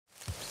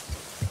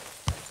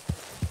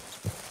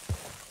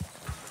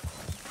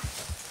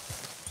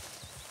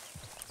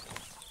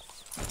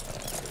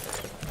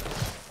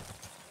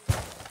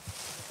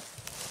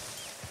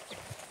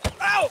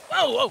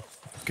whoa.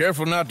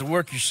 Careful not to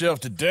work yourself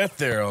to death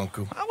there,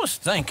 Uncle. I was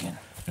thinking.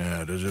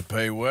 Yeah, does it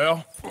pay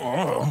well?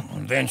 Oh,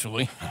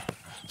 eventually.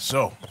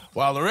 So,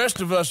 while the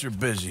rest of us are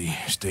busy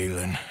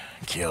stealing,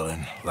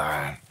 killing,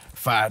 lying,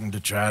 fighting to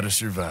try to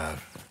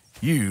survive,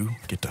 you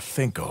get to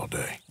think all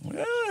day.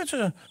 Well, it's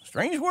a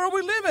strange world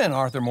we live in,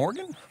 Arthur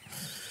Morgan.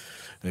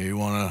 Do you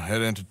want to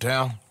head into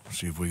town?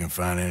 See if we can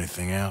find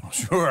anything out?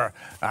 Sure.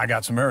 I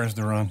got some errands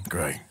to run.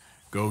 Great.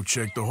 Go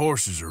check the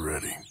horses are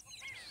ready.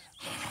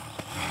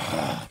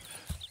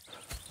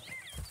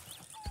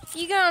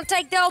 You gonna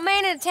take the old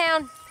man into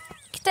town?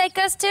 Can take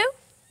us too?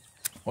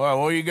 Well,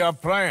 what you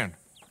got planned?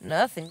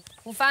 Nothing.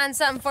 We'll find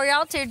something for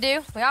y'all to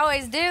do. We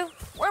always do.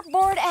 We're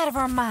bored out of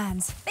our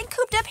minds. Been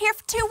cooped up here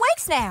for 2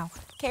 weeks now.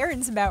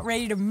 Karen's about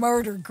ready to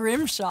murder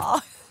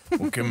Grimshaw.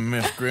 Well, can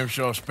Miss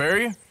Grimshaw spare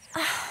you?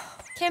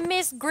 Can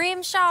Miss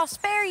Grimshaw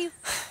spare you?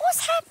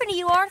 What's happened to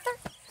you, Arthur?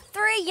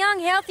 3 young,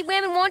 healthy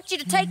women want you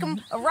to take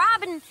them a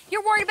robbing.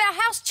 You're worried about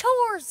house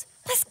chores.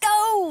 Let's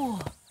go.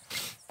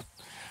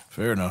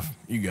 Fair enough.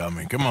 You got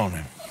me. Come on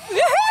then.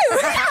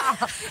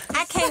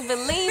 I can't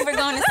believe we're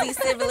going to see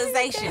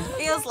civilization.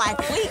 Feels like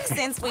weeks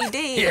since we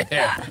did.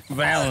 Yeah,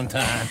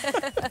 Valentine.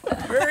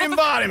 Very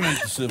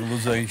embodiment of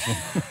civilization.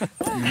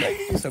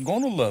 Ladies are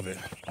gonna love it.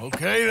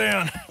 Okay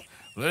then.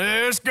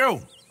 Let's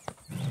go.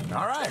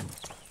 All right.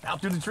 Out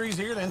through the trees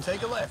here, then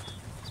take a left.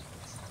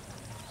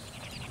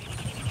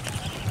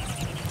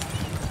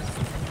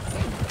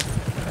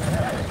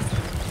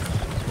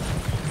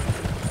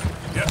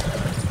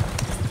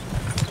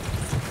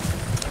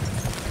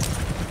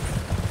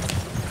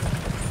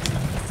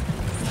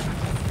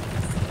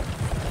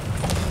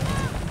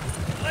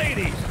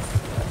 Ladies,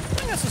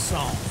 sing us a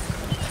song.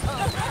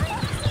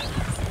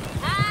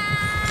 I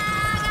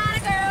got a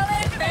girl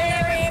in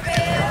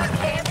Berryville.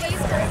 Can't be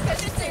screwed 'cause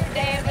she's too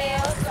damn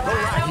ill. So I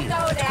don't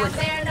go down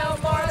there no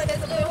more.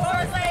 There's a blue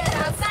horse laying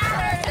outside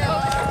her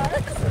door.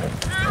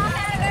 I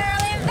had a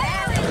girl in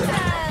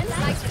Valentine.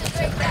 Likes to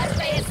drink that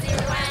fancy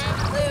wine.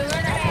 Blue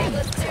in her hair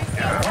looks too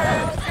cute.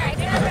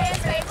 Cranking her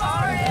pants, pay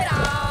for it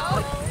all.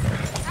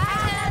 I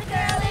had a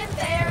girl in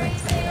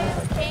Berryville.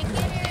 Can't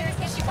get her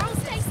 'cause she won't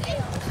stay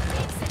still. She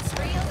thinks it's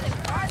real and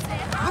cars and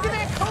Look at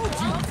that coach.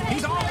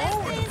 He's all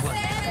over the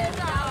place.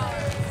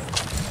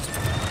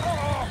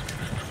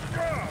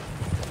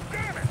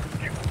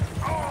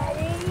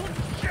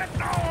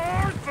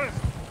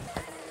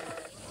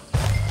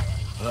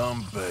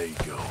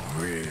 Lumbago,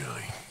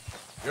 really?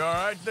 You all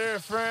right there,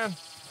 friend?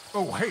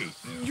 Oh, hey,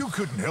 you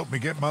couldn't help me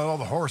get my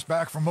other horse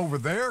back from over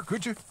there,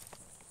 could you?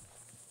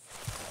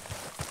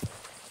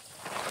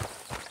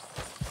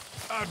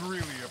 I'd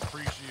really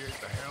appreciate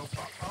the help.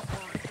 I'm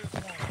worried this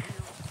one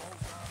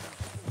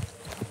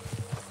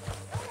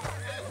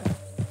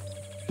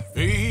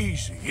here.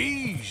 Easy,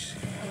 easy.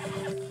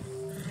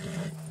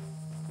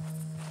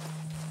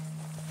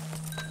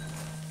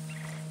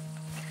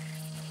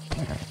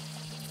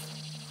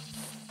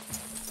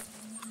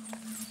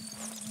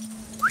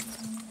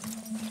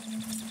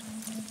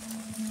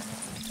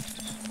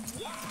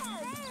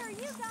 There,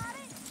 you got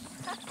it.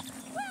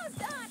 Well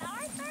done,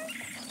 Arthur.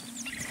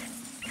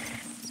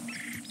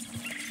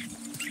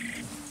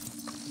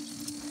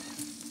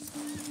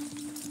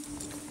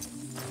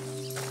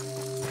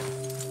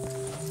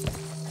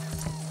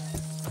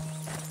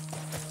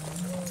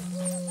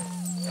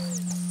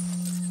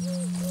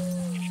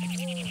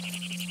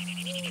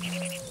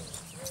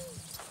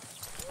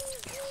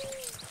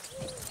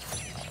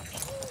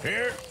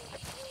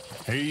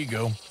 Here you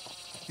go.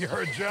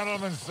 You're a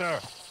gentleman, sir.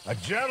 A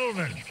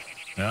gentleman.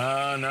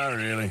 No, not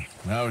really.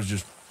 I was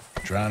just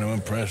trying to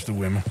impress the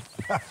women.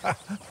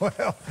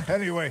 Well,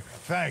 anyway,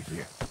 thank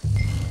you.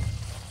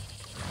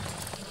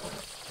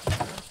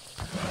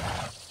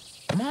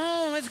 Come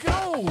on, let's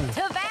go.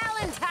 To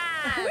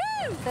Valentine!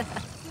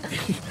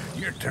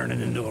 You're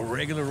turning into a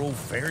regular old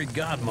fairy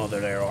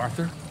godmother there,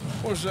 Arthur.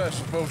 What's that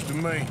supposed to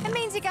mean? It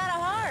means you got a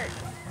heart.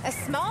 A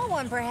small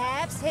one,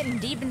 perhaps, hidden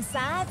deep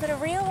inside, but a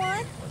real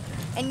one.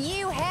 And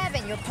you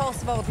haven't, you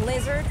repulsive old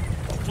lizard.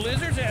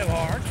 Blizzards have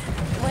hearts.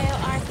 Well,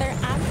 Arthur,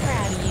 I'm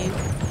proud of you.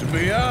 To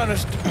be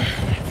honest,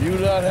 if you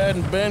lot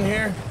hadn't been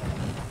here,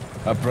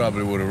 I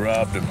probably would have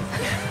robbed him.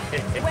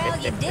 Well,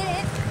 you did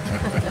it.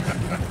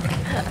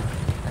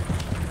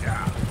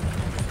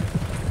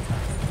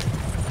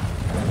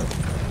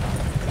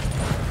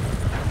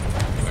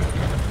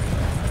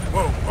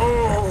 Whoa,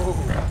 oh!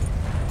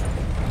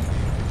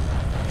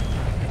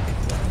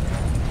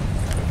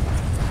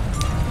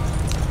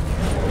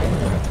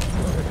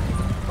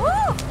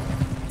 Woo!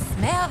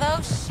 Smell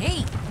those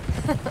sheep.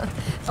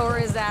 Or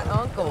is that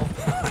Uncle?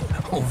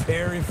 Oh,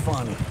 very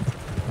funny.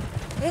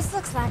 This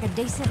looks like a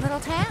decent little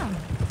town.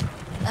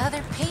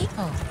 Other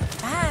people,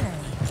 finally.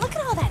 Look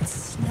at all that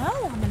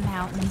snow on the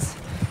mountains.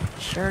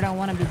 Sure don't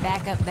want to be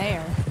back up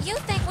there. You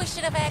think we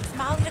should have asked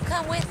Molly to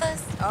come with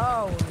us?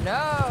 Oh,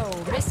 no.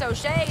 Miss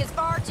O'Shea is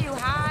far too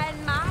high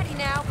and mighty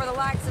now for the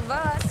likes of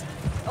us,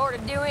 or to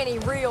do any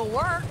real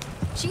work.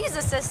 She's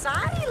a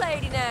society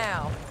lady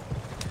now.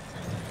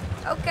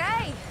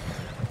 Okay.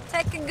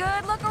 Take a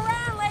good look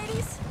around,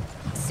 ladies.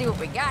 See what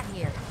we got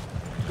here.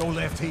 Go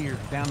left here,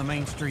 down the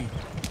main street.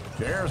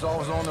 Sheriff's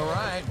always on the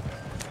right.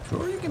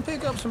 Sure you can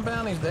pick up some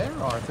bounties there,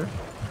 Arthur.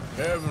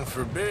 Heaven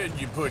forbid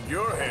you put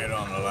your head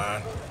on the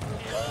line.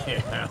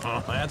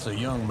 Yeah, that's a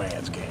young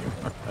man's game.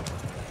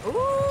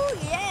 Ooh,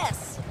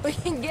 yes. We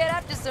can get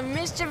up to some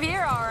mischief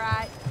here, all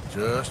right.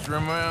 Just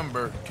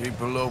remember, keep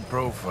a low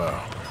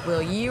profile.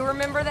 Will you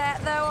remember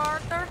that, though,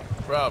 Arthur?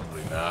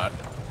 Probably not.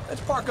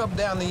 Let's park up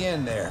down the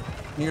end there,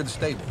 near the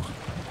stables.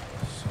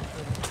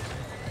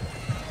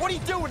 What are you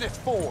doing this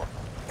for?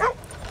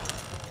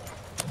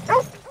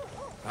 All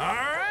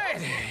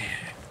right.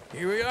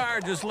 Here we are,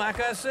 just like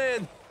I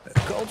said. The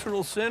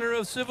cultural center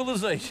of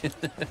civilization.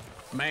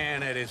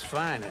 Man at his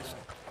finest.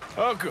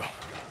 Uncle,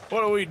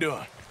 what are we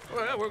doing?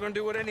 Well, we're gonna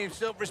do what any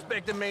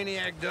self-respecting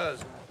maniac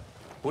does.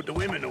 Put the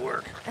women to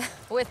work.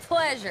 With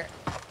pleasure.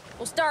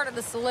 We'll start at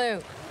the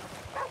saloon.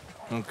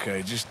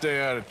 Okay, just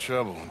stay out of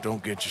trouble and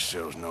don't get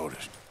yourselves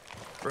noticed.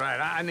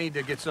 Right, I need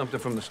to get something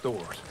from the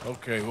stores.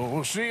 Okay, well,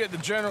 we'll see you at the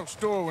general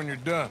store when you're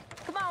done.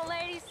 Come on,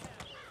 ladies.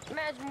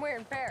 Imagine we're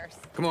in Paris.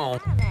 Come on.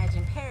 I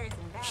imagine Paris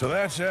and that. So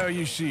that's how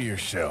you see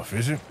yourself,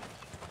 is it?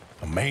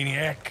 A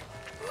maniac?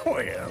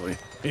 Well,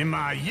 in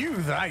my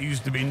youth, I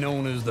used to be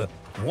known as the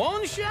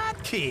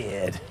one-shot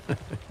kid.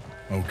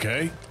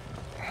 Okay.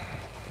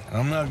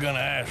 I'm not gonna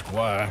ask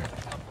why.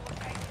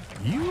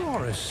 You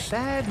are a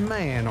sad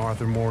man,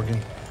 Arthur Morgan.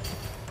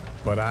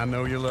 But I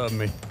know you love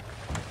me.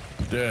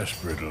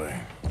 Desperately.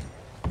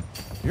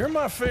 You're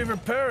my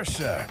favorite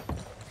parasite.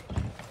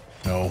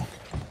 No,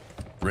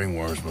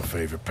 ringworm's my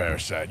favorite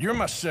parasite. You're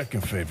my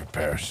second favorite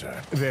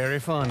parasite. Very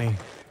funny.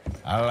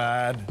 I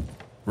lied.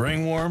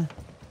 Ringworm,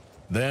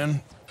 then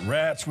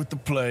rats with the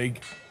plague,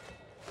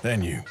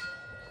 then you.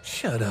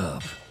 Shut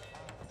up.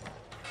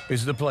 This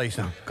is the place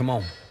now. Come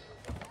on.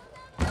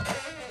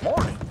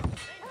 Morning.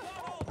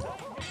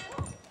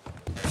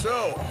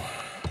 So,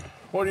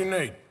 what do you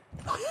need?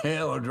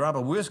 Hell, a drop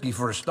of whiskey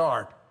for a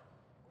start.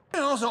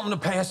 You know, something to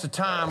pass the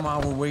time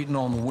while we're waiting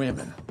on the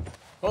women.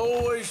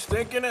 Always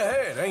thinking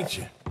ahead, ain't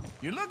you?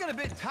 You're looking a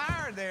bit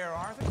tired there,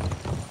 Arthur.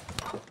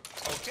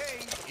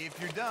 Okay, if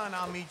you're done,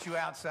 I'll meet you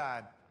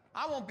outside.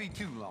 I won't be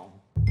too long.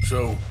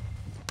 So,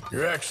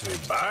 you're actually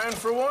buying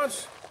for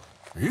once?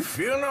 Are you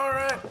feeling all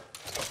right?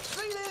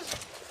 See this?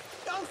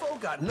 Young folk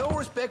got no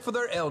respect for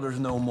their elders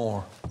no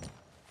more.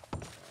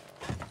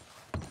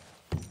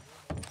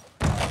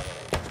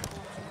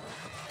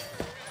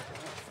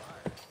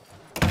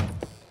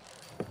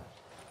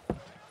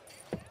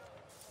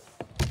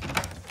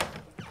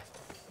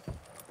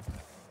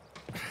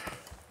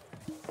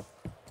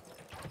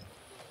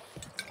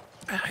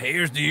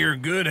 Here's to your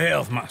good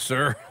health, my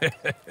sir.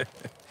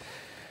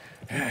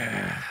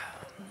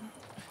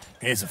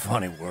 It's a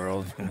funny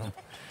world, you know.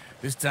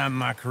 This time in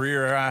my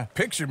career, I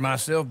pictured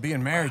myself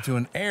being married to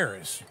an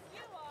heiress.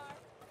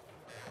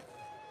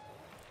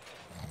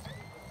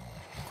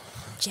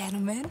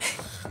 Gentlemen,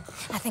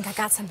 I think I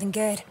got something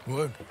good.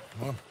 What?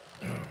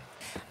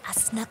 I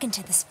snuck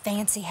into this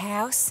fancy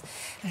house.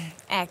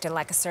 Acted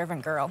like a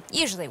servant girl.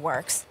 Usually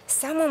works.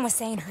 Someone was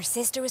saying her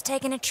sister was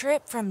taking a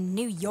trip from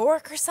New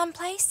York or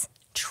someplace.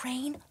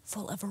 Train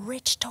full of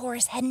rich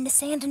tourists heading to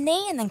Saint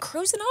Denis and then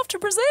cruising off to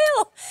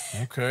Brazil.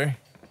 Okay.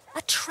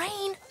 A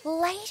train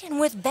laden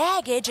with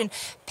baggage and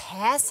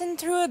passing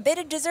through a bit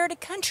of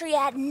deserted country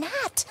at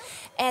night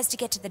as to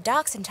get to the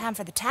docks in time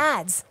for the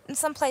tides in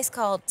some place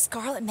called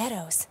Scarlet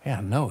Meadows. Yeah,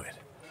 I know it.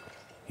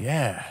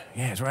 Yeah,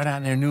 it's right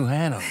out near New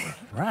Hanover.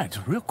 Right,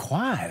 it's real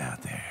quiet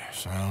out there.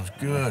 Sounds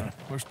good.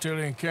 Where's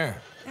Tilly and Karen?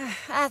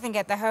 I think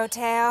at the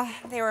hotel.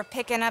 They were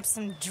picking up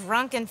some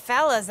drunken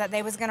fellas that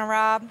they was gonna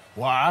rob.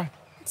 Why?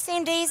 It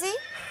seemed easy.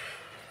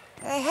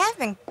 They have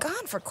been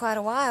gone for quite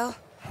a while.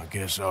 I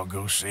guess I'll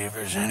go see if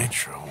there's any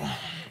trouble.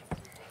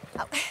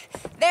 Oh,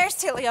 there's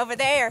Tilly over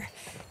there.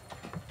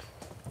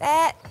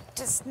 That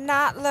does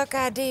not look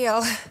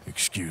ideal.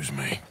 Excuse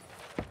me.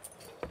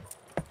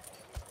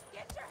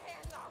 Get your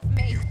hands off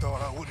me. You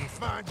thought I wouldn't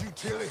find you,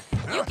 Tilly?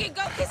 You can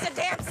go kiss a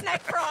damn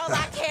snake for all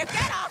I care.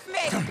 Get off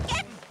me.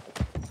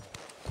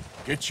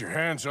 Get your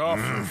hands off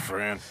her,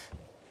 friend.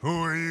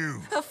 Who are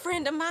you? A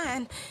friend of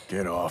mine.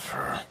 Get off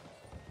her.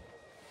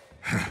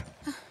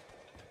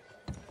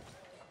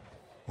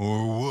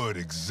 Or what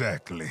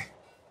exactly?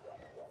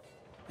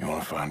 You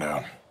want to find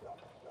out?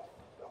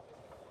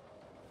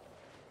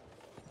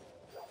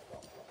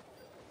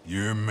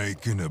 You're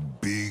making a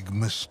big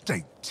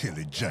mistake,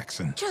 Tilly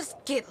Jackson. Just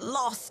get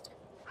lost.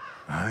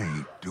 I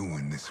ain't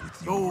doing this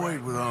with you. Go right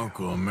wait with now.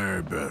 Uncle and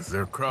Mary Beth.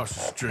 They're across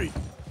the street.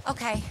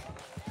 Okay.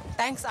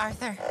 Thanks,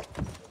 Arthur.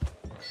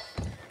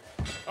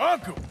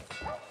 Uncle!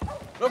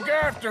 Look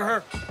after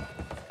her.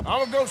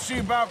 I'm gonna go see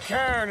about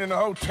Karen in the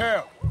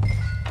hotel.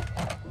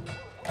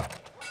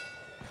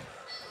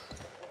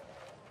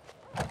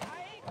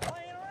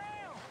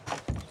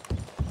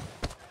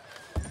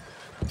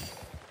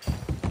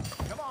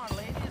 Come on,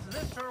 ladies.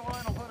 This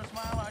sirloin will put a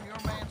smile on your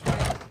man's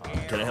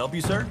face. Can I help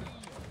you, sir?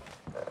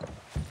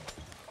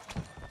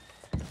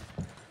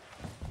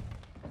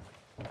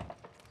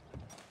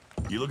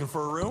 You looking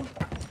for a room?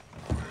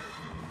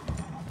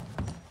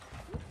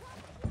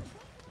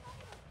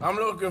 I'm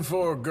looking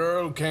for a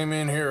girl who came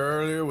in here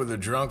earlier with a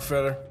drunk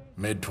fella.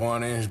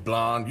 Mid-20s,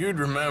 blonde. You'd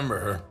remember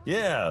her.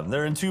 Yeah,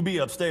 they're in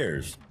 2B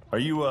upstairs. Are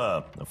you,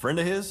 a friend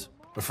of his?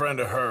 A friend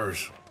of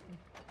hers.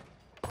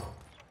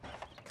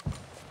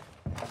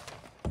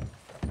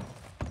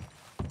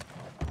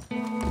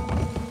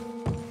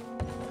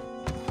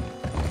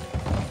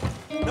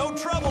 No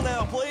trouble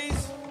now,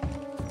 please.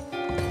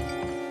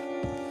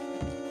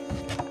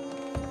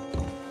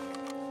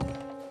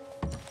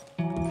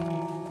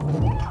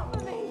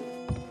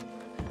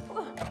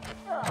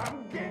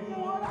 I'm getting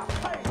what I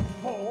paid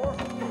for.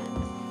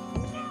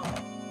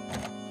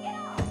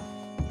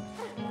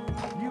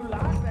 You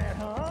like that,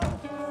 huh?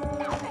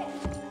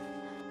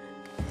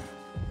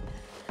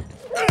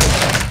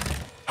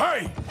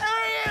 Hey! Who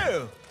are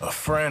you? A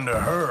friend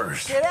of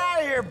hers. Get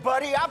out of here,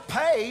 buddy. I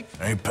paid.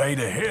 Ain't paid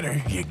to hit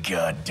her, you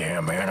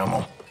goddamn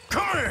animal.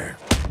 Come here!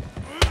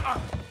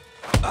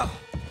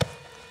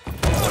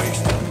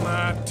 Wasting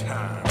my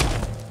time.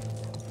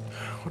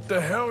 What the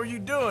hell are you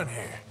doing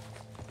here?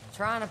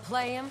 Trying to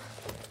play him.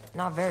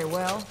 Not very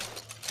well.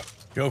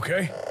 You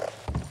okay?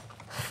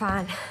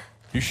 Fine.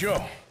 You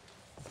sure?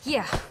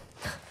 Yeah.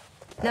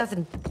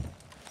 Nothing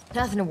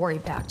to worry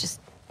about.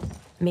 Just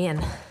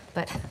men.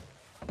 But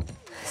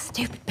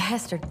stupid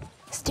bastard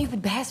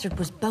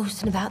was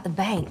boasting about the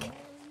bank.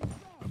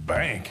 The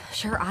bank?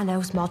 Sure, I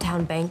know small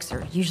town banks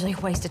are usually a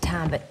waste of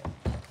time, but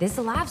this is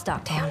a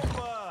livestock town.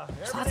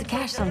 There's lots of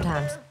cash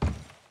sometimes.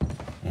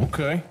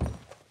 Okay.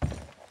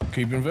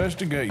 Keep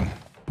investigating.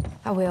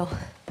 I will.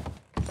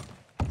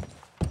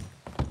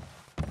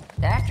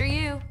 After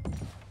you.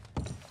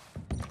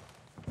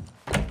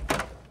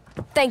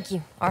 Thank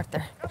you,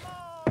 Arthur.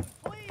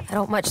 I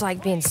don't much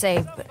like being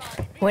saved, but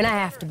when I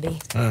have to be.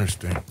 I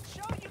understand.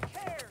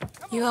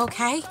 You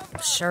okay?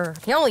 Sure.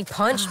 He only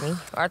punched me.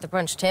 Arthur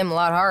punched him a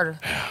lot harder.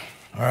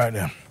 All right,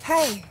 then.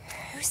 Hey,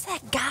 who's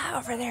that guy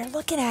over there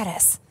looking at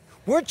us?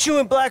 Weren't you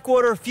in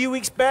Blackwater a few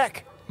weeks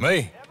back?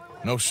 Me?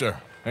 No, sir.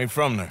 Ain't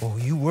from there. Oh,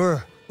 you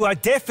were. Well, I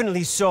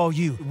definitely saw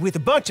you with a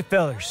bunch of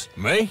fellers.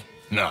 Me?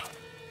 No.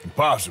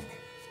 Impossible.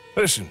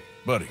 Listen,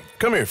 buddy,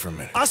 come here for a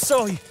minute. I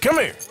saw you. Come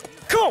here.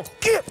 Come on,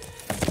 get!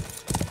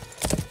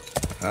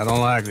 I don't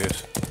like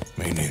this.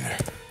 Me neither.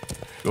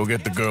 Go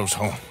get the girls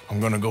home. I'm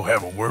gonna go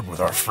have a word with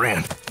our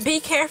friend. Be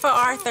careful,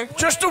 Arthur.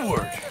 Just a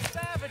word.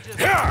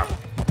 Yeah!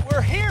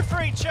 We're here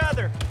for each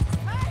other.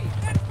 Hey,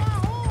 that's my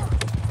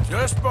horse.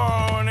 Just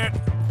borrowing it.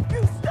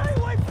 You stay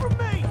away from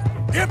me.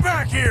 Get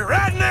back here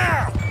right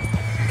now!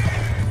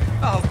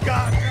 Oh,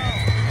 God, no.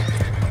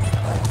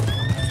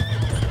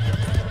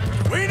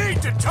 We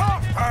need to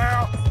talk,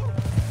 pal.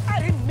 I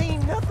didn't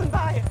mean nothing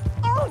by it.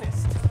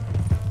 Honest.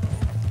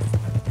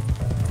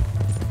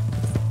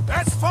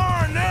 That's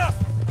far enough.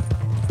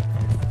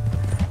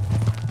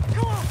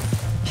 Come on.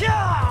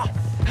 Yeah!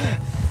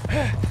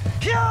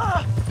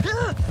 Yeah!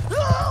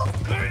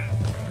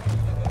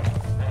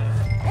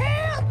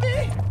 Help me!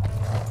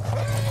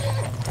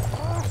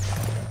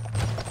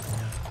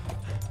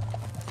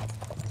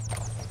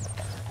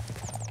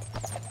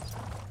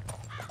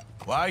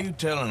 Why are you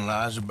telling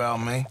lies about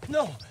me?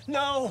 No.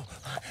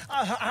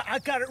 I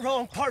got it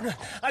wrong, partner.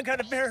 I got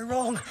it very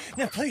wrong.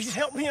 Now, please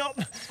help me up.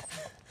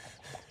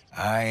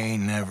 I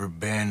ain't never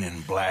been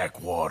in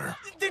Blackwater.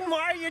 Then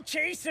why are you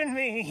chasing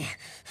me?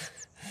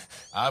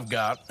 I've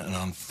got an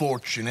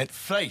unfortunate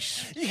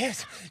face.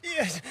 Yes,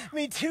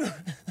 me too.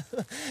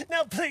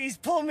 Now, please,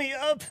 pull me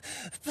up.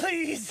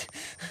 Please.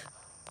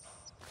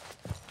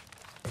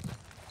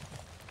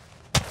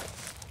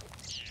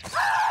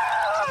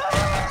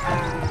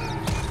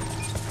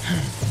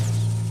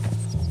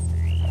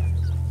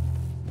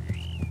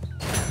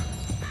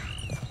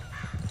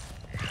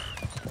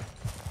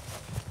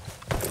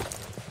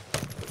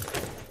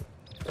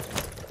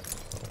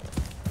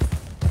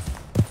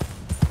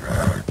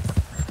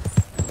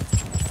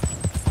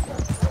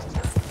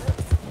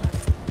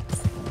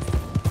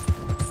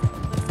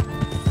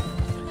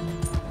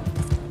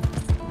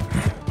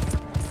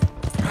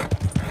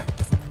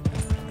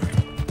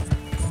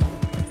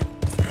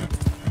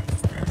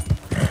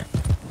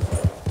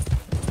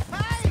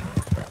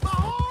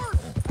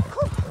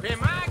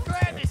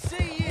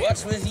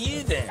 What's with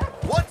you then?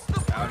 What's the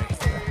party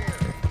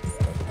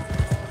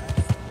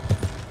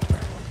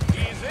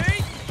Easy.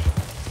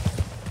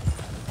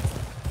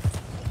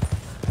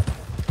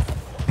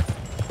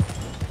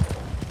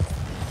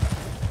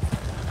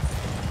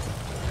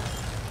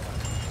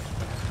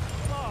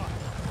 Come on.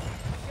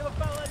 Give a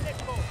fella a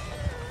nickel.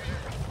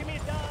 Give me a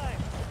dime.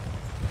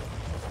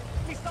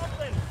 Give me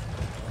something.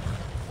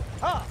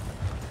 Huh?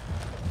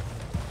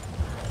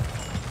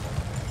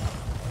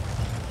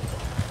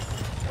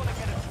 Wanna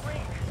get a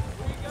drink?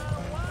 We got a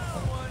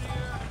wild one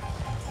here.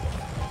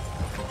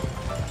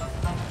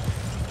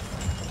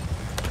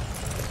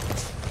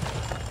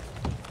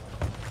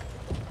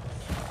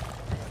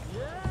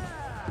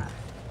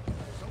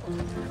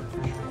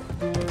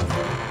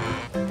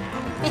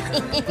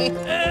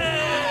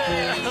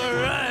 All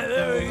right,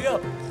 there we go.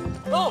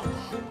 Oh,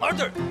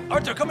 Arthur,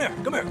 come here.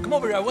 Come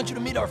over here. I want you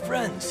to meet our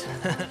friends.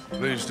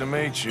 Pleased to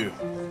meet you.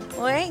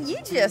 Well, ain't you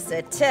just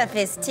the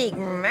toughest teak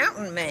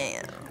mountain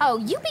man? Oh,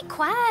 you be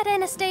quiet,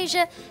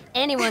 Anastasia.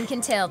 Anyone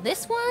can tell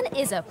this one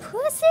is a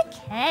pussy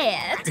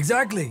cat.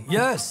 Exactly.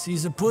 Yes,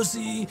 he's a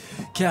pussy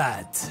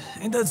cat.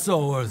 Ain't that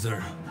so,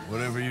 Arthur?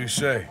 Whatever you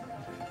say.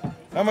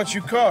 How much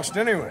you cost,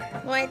 anyway?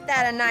 Well, ain't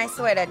that a nice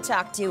way to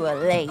talk to a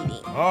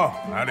lady? Oh,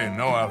 I didn't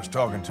know I was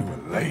talking to a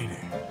lady.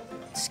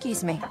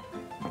 Excuse me.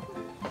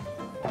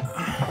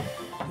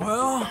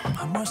 Well,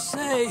 I must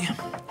say,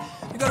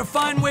 you got a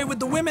fine way with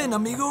the women,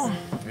 amigo.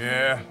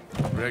 Yeah,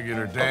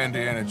 regular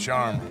dandy and a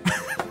charm.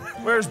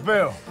 Where's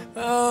Bill?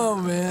 Oh,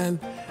 man.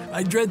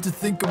 I dread to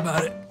think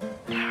about it.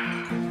 Hey,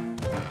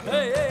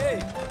 hey, hey!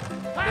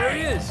 There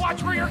he is!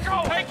 Watch where you're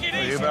going! Take it easy,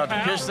 Are you about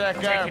to kiss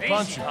that guy or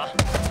punch him?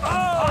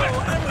 Oh,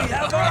 and we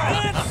have our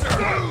answer!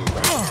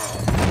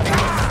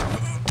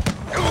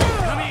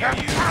 Come here,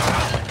 you!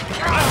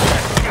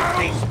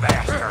 These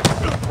bastards!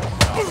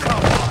 Oh,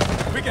 come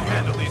on! We can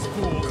handle these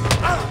fools!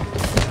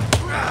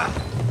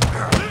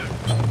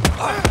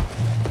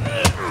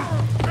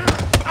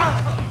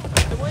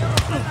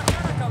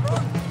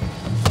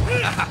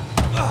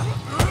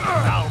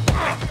 I'll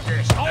take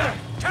this whole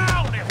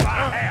town if I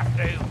have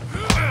to!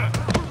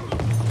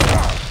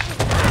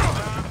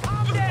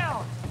 Calm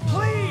down,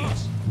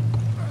 please!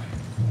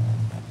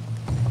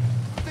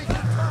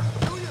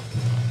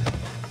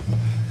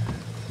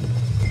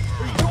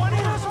 Are you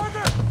joining us,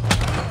 Arthur?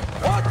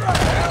 What the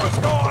hell is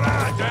going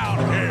on down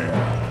here?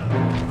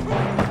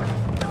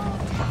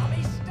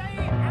 Tommy, stay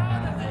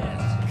out of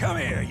this! Come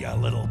here, you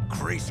little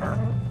greaser.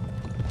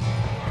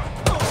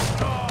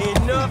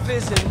 Enough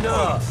is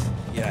enough.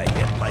 Yeah,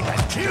 hit like a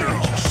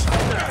girl, son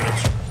of a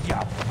bitch. You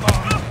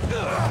bum.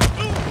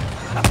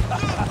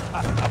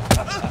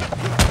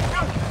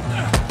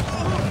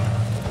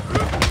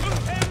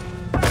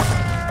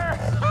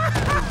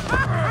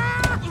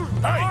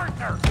 Hey,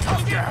 Arthur,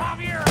 come get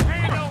Javier a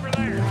hand over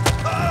there.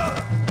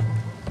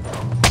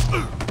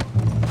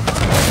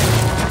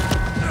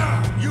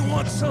 You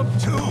want some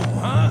too,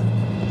 huh?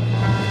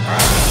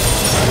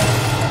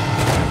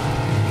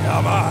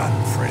 Come on,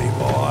 pretty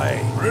boy.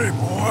 Pretty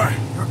boy?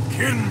 You're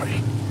kidding me.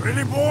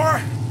 Pretty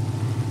boy?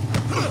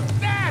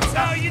 That's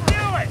how you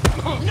do it!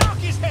 Knock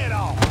his head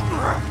off!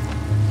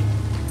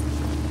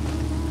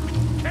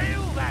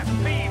 Kill that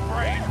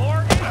pea-brain,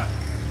 Morgan!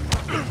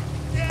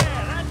 Yeah,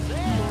 that's it!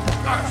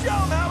 Show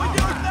him how we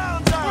do it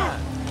Valentine!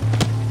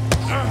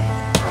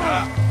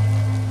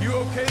 You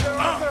okay there,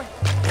 Arthur?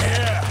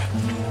 Yeah,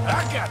 I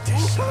got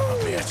this son of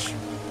a bitch.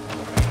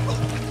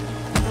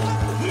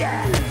 Yeah!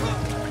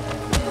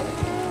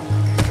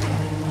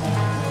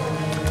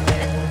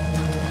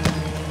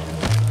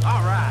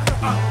 All right.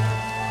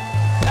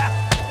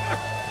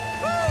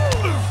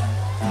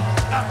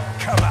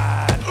 Come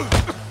on.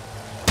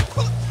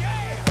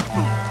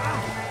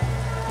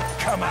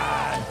 Come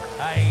on.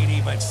 I ain't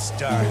even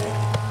started.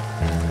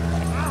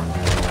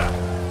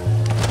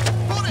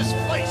 Put his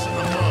face in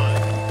the mud.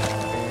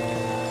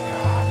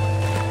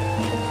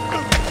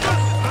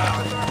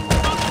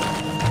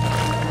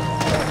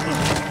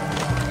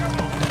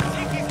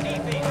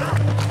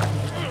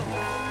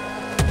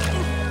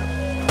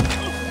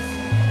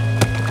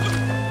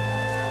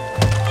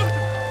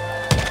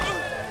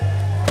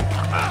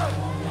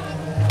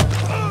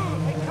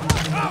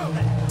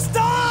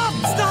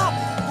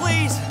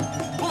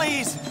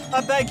 I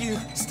beg you,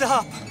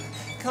 stop.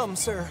 Come,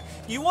 sir.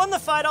 You won the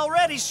fight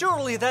already.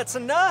 Surely that's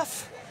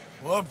enough.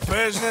 What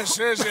business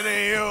is it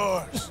of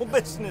yours? No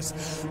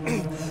business.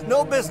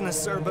 No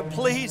business, sir, but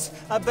please,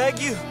 I beg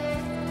you.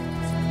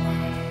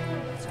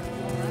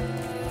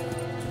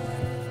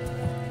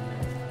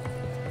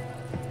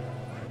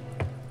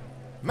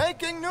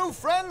 Making new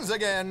friends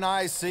again,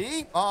 I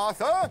see,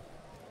 Arthur.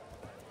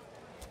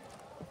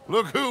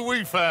 Look who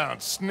we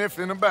found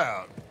sniffing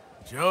about.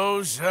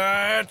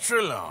 Josiah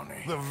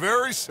Trelawney. The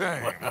very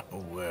same.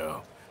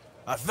 Well,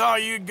 I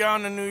thought you'd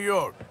gone to New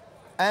York.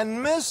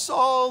 And miss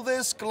all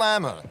this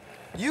glamour.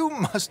 You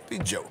must be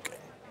joking.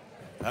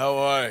 How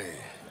are you?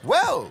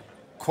 Well,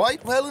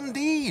 quite well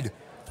indeed.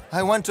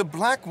 I went to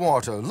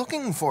Blackwater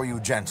looking for you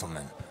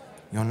gentlemen.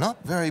 You're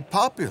not very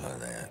popular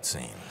there, it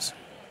seems.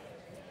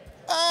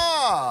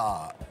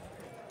 Ah,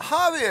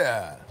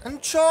 Javier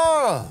and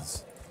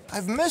Charles.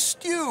 I've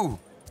missed you.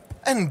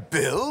 And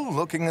Bill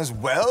looking as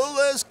well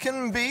as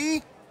can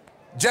be.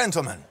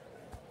 Gentlemen,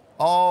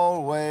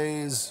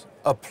 always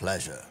a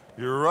pleasure.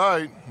 You're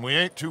right. We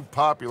ain't too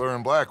popular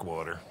in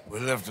Blackwater. We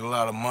left a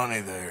lot of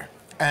money there.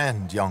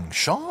 And young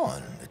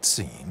Sean, it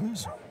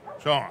seems.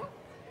 Sean,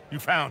 you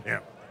found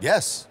him?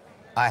 Yes,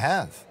 I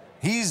have.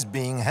 He's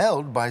being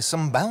held by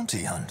some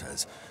bounty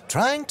hunters,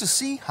 trying to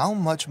see how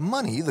much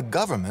money the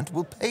government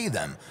will pay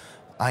them.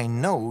 I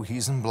know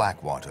he's in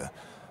Blackwater,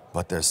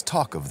 but there's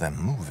talk of them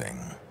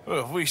moving.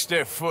 Well, if we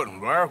step foot in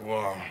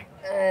Blackwater...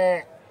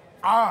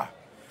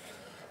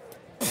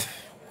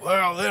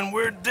 well, then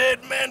we're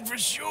dead men for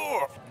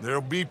sure. There'll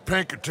be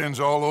Pinkertons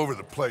all over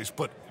the place,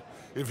 but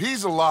if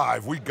he's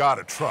alive, we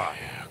gotta try.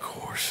 Yeah, of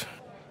course.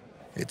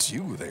 It's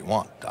you they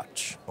want,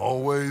 Dutch.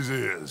 Always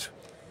is.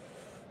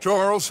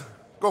 Charles,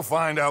 go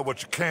find out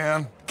what you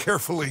can.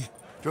 carefully.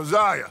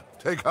 Josiah,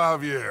 take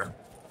Javier.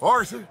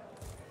 Arthur,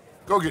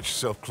 go get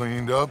yourself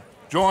cleaned up.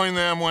 Join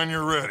them when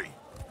you're ready.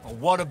 Well,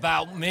 what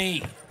about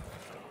me?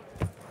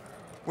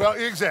 Well,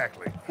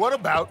 exactly. What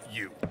about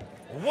you?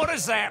 What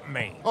does that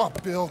mean? Oh,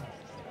 Bill,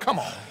 come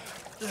on.